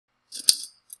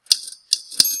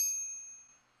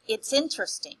it's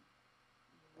interesting.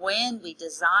 When we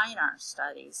design our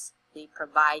studies, we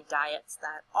provide diets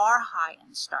that are high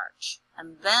in starch,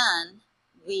 and then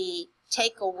we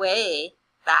take away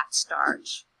that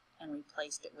starch and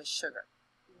replace it with sugar.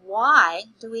 Why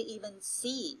do we even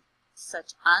see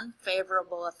such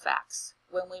unfavorable effects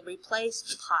when we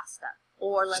replace pasta,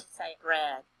 or let's say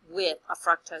bread, with a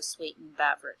fructose sweetened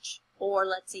beverage, or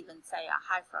let's even say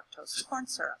a high fructose corn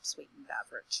syrup sweetened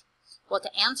beverage? Well,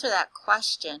 to answer that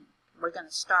question, we're going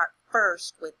to start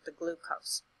first with the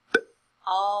glucose.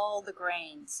 All the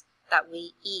grains that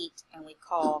we eat and we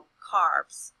call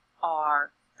carbs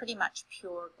are pretty much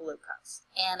pure glucose.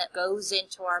 And it goes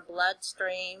into our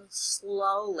bloodstream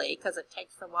slowly because it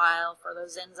takes a while for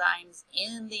those enzymes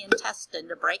in the intestine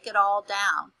to break it all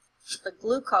down. The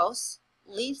glucose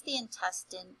leaves the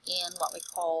intestine in what we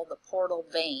call the portal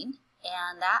vein,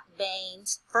 and that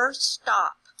vein's first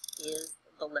stop is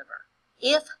the liver.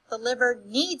 If the liver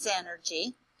needs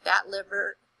energy, that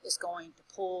liver is going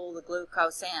to pull the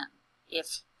glucose in.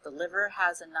 If the liver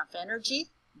has enough energy,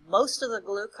 most of the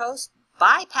glucose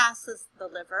bypasses the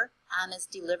liver and is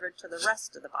delivered to the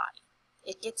rest of the body.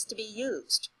 It gets to be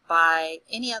used by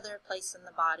any other place in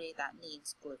the body that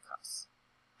needs glucose.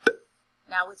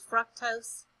 Now with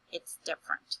fructose, it's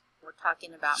different. We're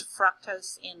talking about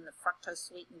fructose in the fructose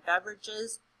sweetened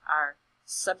beverages our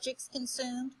subjects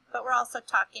consumed, but we're also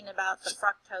talking about the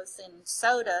fructose in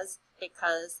sodas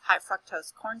because high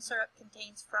fructose corn syrup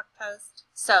contains fructose.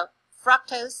 So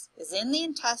fructose is in the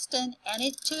intestine, and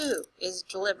it too is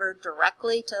delivered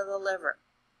directly to the liver.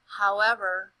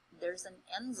 However, there's an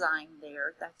enzyme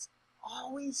there that's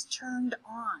always turned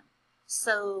on.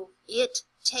 So it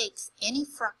takes any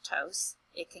fructose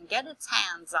it can get its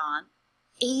hands on,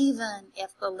 even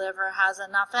if the liver has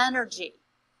enough energy.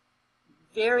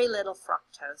 Very little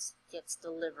fructose gets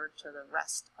delivered to the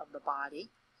rest of the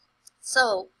body.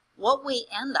 So what we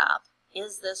end up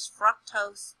is this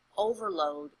fructose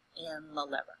overload in the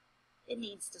liver. It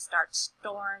needs to start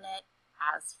storing it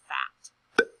as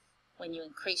fat. When you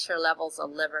increase your levels of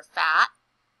liver fat,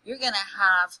 you're going to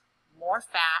have more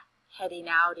fat heading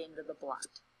out into the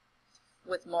blood.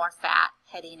 With more fat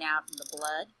heading out in the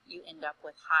blood, you end up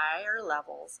with higher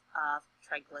levels of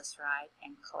triglyceride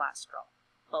and cholesterol.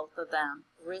 Both of them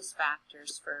risk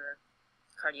factors for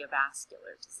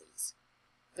cardiovascular disease.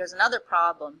 There's another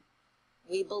problem.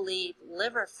 We believe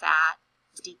liver fat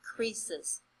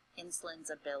decreases insulin's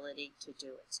ability to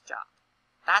do its job.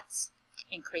 That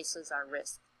increases our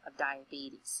risk of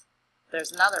diabetes.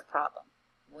 There's another problem.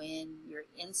 When your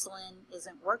insulin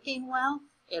isn't working well,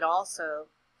 it also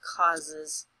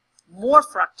causes more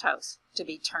fructose to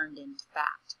be turned into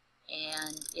fat.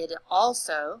 And it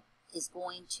also is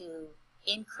going to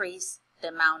increase the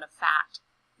amount of fat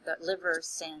that liver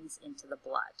sends into the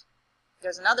blood.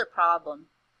 There's another problem.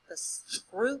 The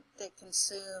group that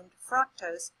consumed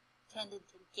fructose tended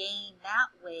to gain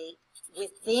that weight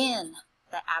within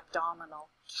the abdominal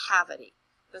cavity.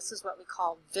 This is what we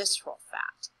call visceral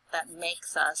fat that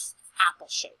makes us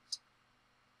apple-shaped.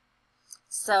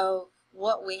 So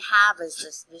what we have is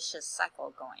this vicious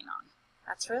cycle going on.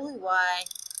 That's really why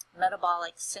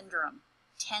metabolic syndrome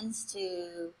tends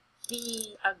to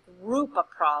be a group of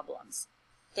problems.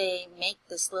 They make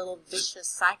this little vicious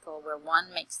cycle where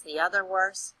one makes the other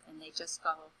worse, and they just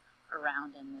go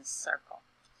around in this circle.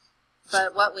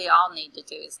 But what we all need to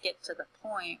do is get to the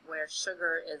point where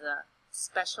sugar is a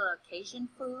special occasion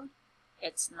food.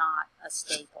 It's not a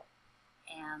staple.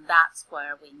 And that's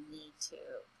where we need to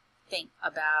think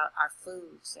about our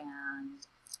foods and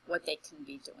what they can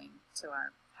be doing to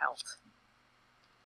our health.